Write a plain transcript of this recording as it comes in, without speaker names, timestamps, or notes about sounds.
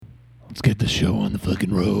Let's get the show on the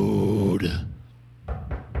fucking road.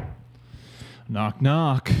 Knock,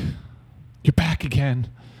 knock. You're back again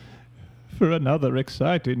for another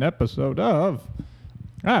exciting episode of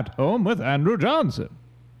At Home with Andrew Johnson.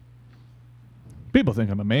 People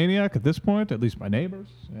think I'm a maniac at this point, at least my neighbors,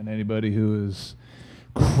 and anybody who is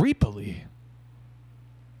creepily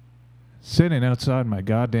sitting outside my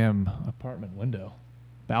goddamn apartment window,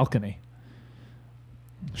 balcony,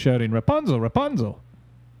 shouting, Rapunzel, Rapunzel.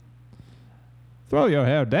 Throw your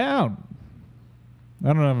hair down. I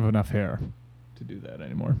don't have enough hair to do that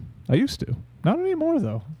anymore. I used to. Not anymore,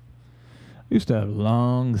 though. I used to have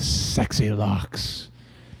long, sexy locks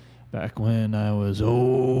back when I was,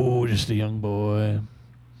 just a young boy.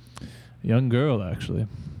 A young girl, actually.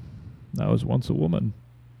 I was once a woman.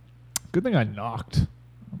 Good thing I knocked.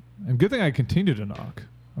 And good thing I continue to knock.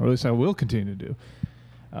 Or at least I will continue to do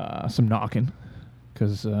some knocking.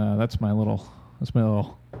 Because that's my little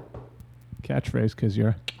catchphrase, because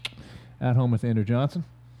you're at home with Andrew Johnson.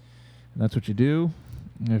 And that's what you do.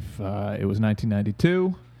 If it was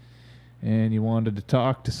 1992 and you wanted to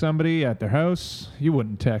talk to somebody at their house, you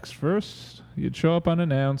wouldn't text first. You'd show up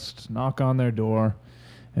unannounced, knock on their door,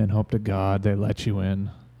 and hope to God they let you in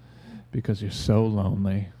because you're so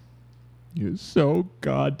lonely. You're so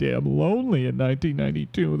goddamn lonely in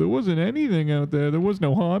 1992. There wasn't anything out there. There was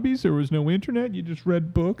no hobbies. There was no internet. You just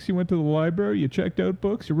read books. You went to the library. You checked out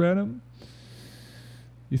books. You read them.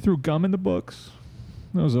 You threw gum in the books.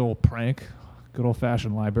 That was an old prank. Good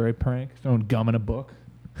old-fashioned library prank. Throwing gum in a book.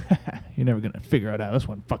 You're never going to figure out how this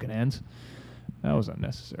one fucking ends. That was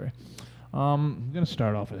unnecessary. I'm going to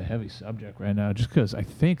start off with a heavy subject right now just because I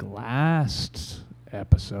think last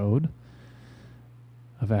episode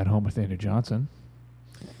of At Home with Andrew Johnson,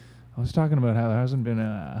 I was talking about how there hasn't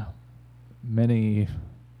been many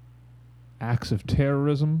acts of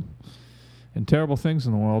terrorism and terrible things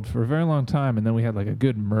in the world for a very long time, and then we had like a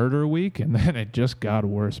good murder week, and then it just got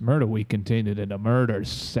worse. Murder week continued into murder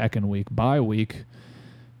second week. Bye week.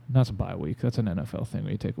 Not a bye week. That's an NFL thing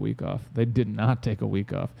where you take a week off. They did not take a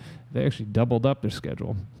week off. They actually doubled up their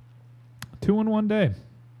schedule. 2 in 1 day.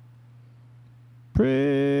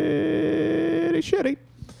 Pretty shitty.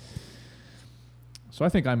 So I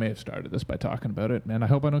think I may have started this by talking about it, and I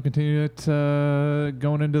hope I don't continue it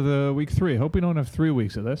going into the week 3. I hope we don't have 3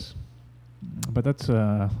 weeks of this. But that's,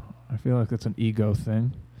 I feel like that's an ego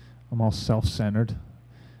thing. I'm all self-centered.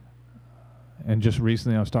 And just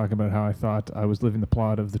recently I was talking about how I thought I was living the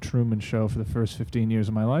plot of The Truman Show for the first 15 years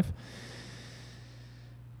of my life.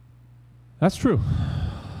 That's true.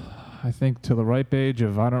 I think to the ripe age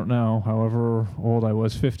of, I don't know, however old I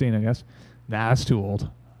was, 15 I guess. Nah, that's too old.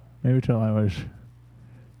 Maybe till I was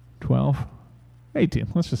 12? 18.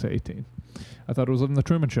 Let's just say 18. I thought I was living the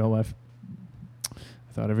Truman Show life.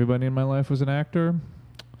 I thought everybody in my life was an actor.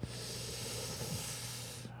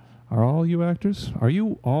 Are all you actors? Are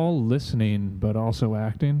you all listening but also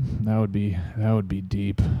acting? That would be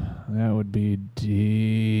deep. That would be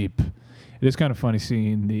deep. It is kind of funny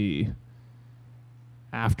seeing the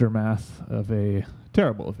aftermath of a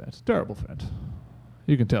terrible event. Terrible event.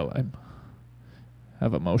 You can tell I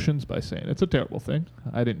have emotions by saying it's a terrible thing.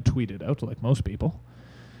 I didn't tweet it out like most people.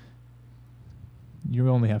 You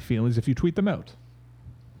only have feelings if you tweet them out.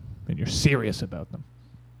 And you're serious about them.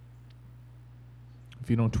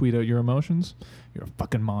 If you don't tweet out your emotions, you're a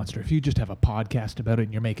fucking monster. If you just have a podcast about it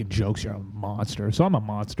and you're making jokes, you're a monster. So I'm a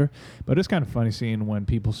monster. But it's kind of funny seeing when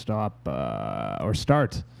people stop or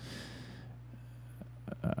start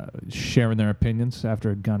sharing their opinions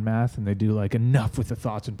after gun math, and they do like enough with the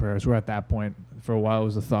thoughts and prayers. We're at that point. For a while it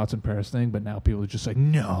was the thoughts and prayers thing, but now people are just like,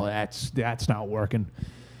 no, that's not working.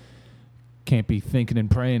 Can't be thinking and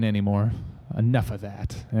praying anymore. Enough of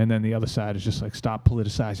that. And then the other side is just like, stop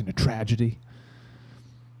politicizing a tragedy.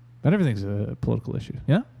 But everything's a political issue.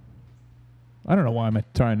 Yeah? I don't know why I'm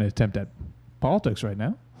trying to attempt at politics right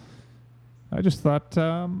now. I just thought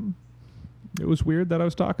it was weird that I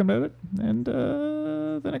was talking about it. And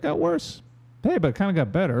then it got worse. Hey, but it kind of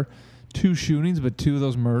got better. 2 shootings, but 2 of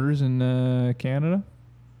those murders in Canada.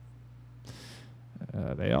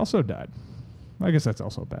 They also died. I guess that's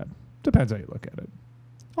also bad. Depends how you look at it.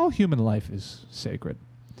 All human life is sacred.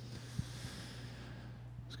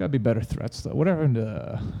 There's got to be better threats, though. Whatever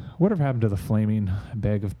happened to the flaming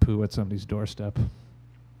bag of poo at somebody's doorstep?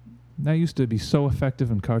 That used to be so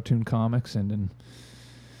effective in cartoon comics and in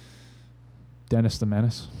Dennis the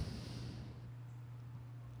Menace.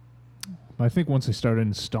 But I think once they started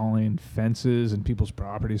installing fences and people's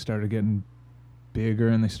properties started getting bigger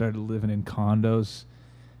and they started living in condos,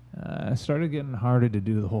 it started getting harder to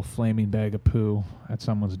do the whole flaming bag of poo at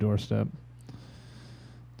someone's doorstep.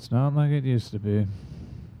 It's not like it used to be.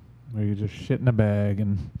 where you just shit in a bag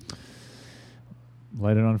and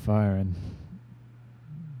light it on fire and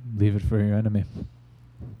leave it for your enemy.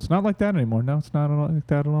 It's not like that anymore. No, it's not like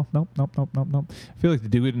that at all. Nope. I feel like to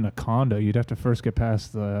do it in a condo, you'd have to first get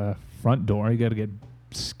past the front door. You got to get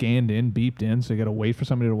scanned in, beeped in, so you got to wait for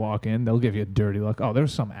somebody to walk in. They'll give you a dirty look. Oh, there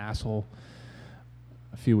was some asshole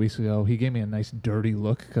a few weeks ago. He gave me a nice dirty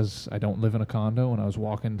look because I don't live in a condo, and I was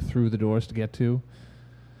walking through the doors to get to.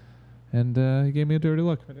 And he gave me a dirty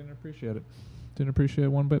look. I didn't appreciate it. Didn't appreciate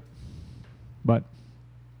it one bit. But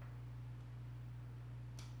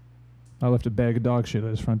I left a bag of dog shit at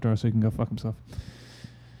his front door so he can go fuck himself.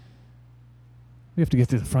 You have to get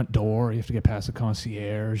to the front door. You have to get past the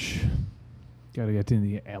concierge. Got to get in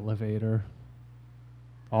the elevator.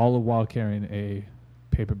 All the while carrying a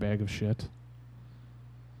paper bag of shit.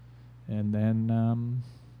 And then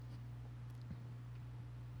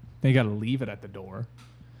you got to leave it at the door.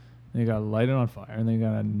 Then you got to light it on fire. And then you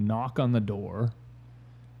got to knock on the door.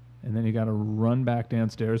 And then you got to run back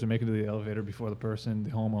downstairs and make it to the elevator before the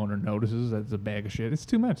homeowner notices that it's a bag of shit. It's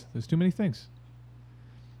too much. There's too many things.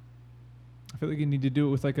 I feel like you need to do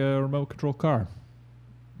it with like a remote control car.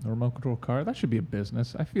 A remote control car, that should be a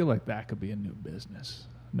business. I feel like that could be a new business.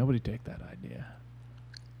 Nobody take that idea.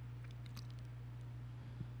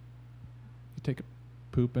 You take a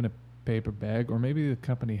poop in a paper bag, or maybe the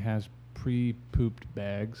company has pre-pooped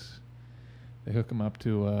bags. They hook them up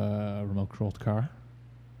to a remote controlled car.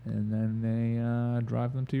 And then they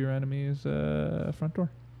drive them to your enemy's front door.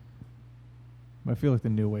 I feel like the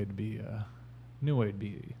new way would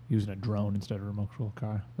be using a drone instead of a remote control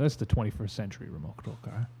car. That's the 21st century remote control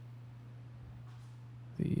car.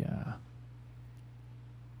 Can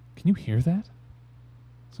you hear that?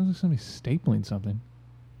 It sounds like somebody's stapling something.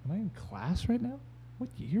 Am I in class right now? What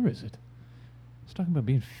year is it? I was talking about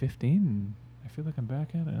being 15, and I feel like I'm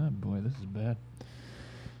back at it. Oh boy, this is bad.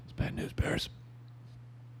 It's bad news bears.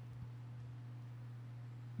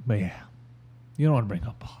 But yeah, you don't want to bring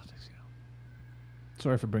up politics, you know.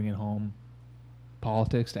 Sorry for bringing home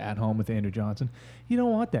politics to At Home with Andrew Johnson. You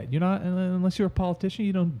don't want that. You're not, unless you're a politician,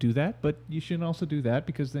 you don't do that. But you shouldn't also do that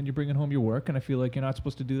because then you're bringing home your work, and I feel like you're not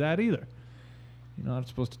supposed to do that either. You're not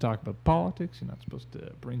supposed to talk about politics. You're not supposed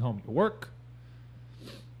to bring home your work.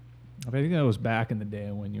 I think that was back in the day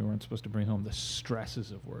when you weren't supposed to bring home the stresses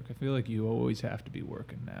of work. I feel like you always have to be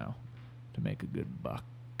working now to make a good buck.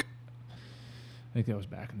 I think that was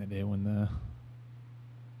back in the day when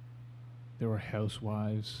there were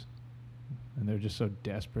housewives, and they're just so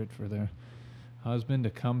desperate for their husband to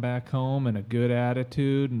come back home in a good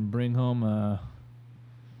attitude and bring home a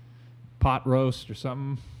pot roast or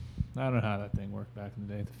something. I don't know how that thing worked back in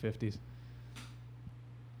the day, the 50s.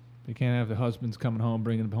 You can't have the husbands coming home,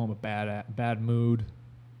 bringing home a bad mood,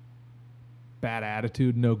 bad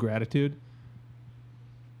attitude, no gratitude.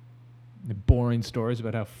 The boring stories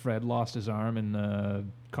about how Fred lost his arm in the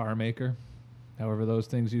car maker, however those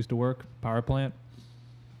things used to work, power plant.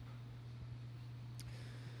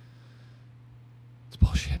 It's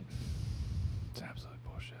bullshit. It's absolute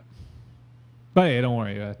bullshit. But hey, don't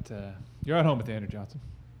worry. You're at home with Andrew Johnson,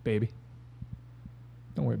 baby.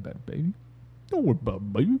 Don't worry about it, baby. Don't worry about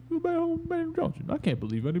it, baby. You're at home with Andrew Johnson. I can't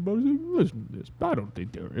believe anybody's even listening to this. I don't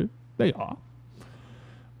think there is. They are.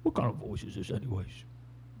 What kind of voice is this anyways?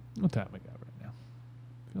 What time we got right now?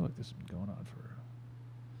 I feel like this has been going on for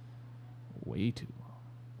way too long.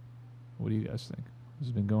 What do you guys think? This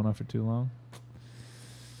has been going on for too long?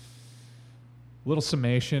 Little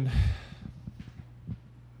summation.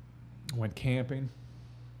 Went camping.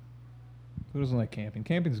 Who doesn't like camping?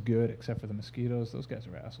 Camping's good, except for the mosquitoes. Those guys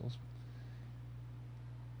are assholes.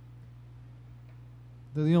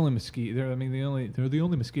 They're the only mosquito. They're the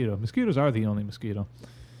only mosquito. Mosquitoes are the only mosquito.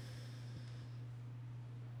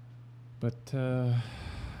 But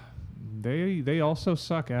they also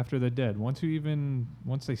suck after they're dead. Once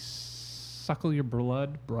they suckle your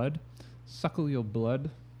blood.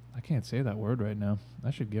 I can't say that word right now.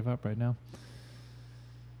 I should give up right now.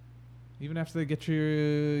 Even after they get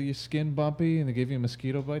your skin bumpy and they give you a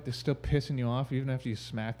mosquito bite, they're still pissing you off even after you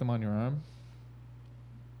smack them on your arm.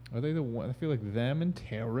 Are they the one? I feel like them and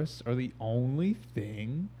terrorists are the only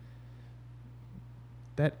thing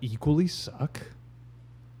that equally suck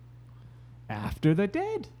after they're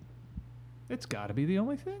dead. It's got to be the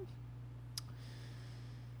only thing.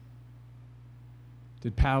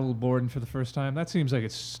 Did paddleboarding for the first time. That seems like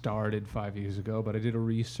it started 5 years ago, but I did a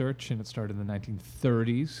research and it started in the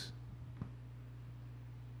 1930s.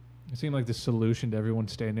 It seemed like the solution to everyone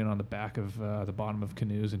standing on the back of the bottom of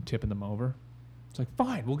canoes and tipping them over. It's like,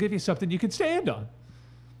 fine, we'll give you something you can stand on.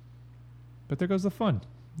 But there goes the fun.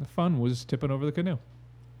 The fun was tipping over the canoe.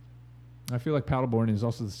 I feel like paddleboarding is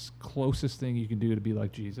also the closest thing you can do to be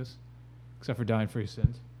like Jesus, except for dying for your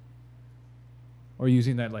sins. Or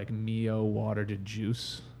using that like Mio water to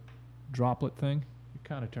juice droplet thing. You're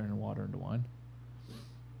kind of turning water into wine.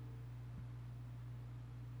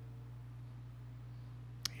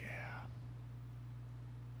 Yeah.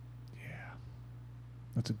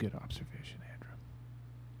 That's a good observation, Andrew.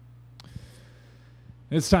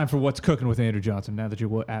 It's time for What's Cooking with Andrew Johnson. Now that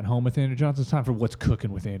you're at home with Andrew Johnson, it's time for What's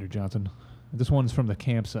Cooking with Andrew Johnson. This one's from the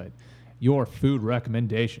campsite. Your food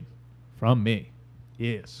recommendation from me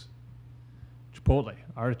is Chipotle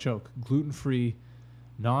artichoke gluten-free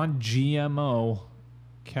non-GMO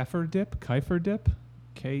kefir dip, Kefir dip.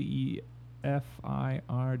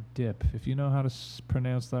 If you know how to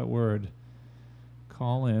pronounce that word,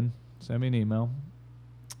 call in, send me an email,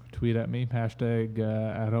 tweet at me, hashtag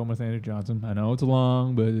at home with Andrew Johnson. I know it's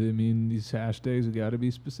long, but I mean, these hashtags have got to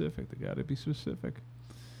be specific.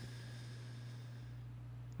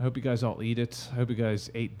 I hope you guys all eat it. I hope you guys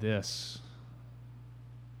ate this.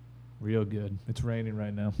 Real good. It's raining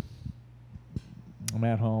right now. I'm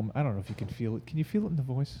at home. I don't know if you can feel it. Can you feel it in the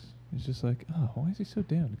voice? It's just like, oh, why is he so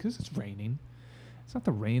down? Because it's raining. It's not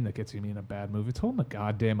the rain that gets me in a bad mood. It's holding a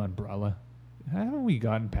goddamn umbrella. Haven't we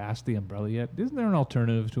gotten past the umbrella yet? Isn't there an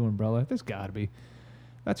alternative to umbrella? There's got to be.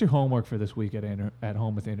 That's your homework for this week at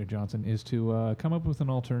Home with Andrew Johnson, is to come up with an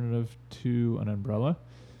alternative to an umbrella,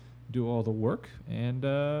 do all the work, and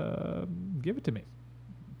give it to me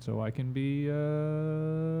so I can be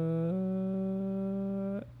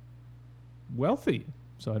wealthy.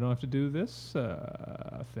 So I don't have to do this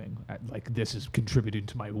thing. Like, this is contributing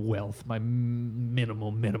to my wealth, my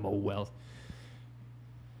minimal wealth.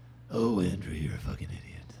 Oh, Andrew, you're a fucking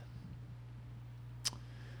idiot.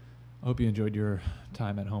 I hope you enjoyed your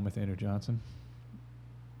time at home with Andrew Johnson.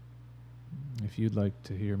 If you'd like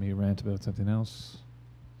to hear me rant about something else,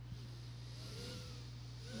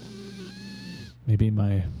 maybe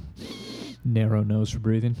my narrow nose for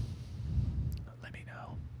breathing, let me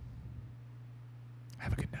know.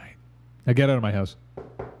 Have a good night. Now get out of my house.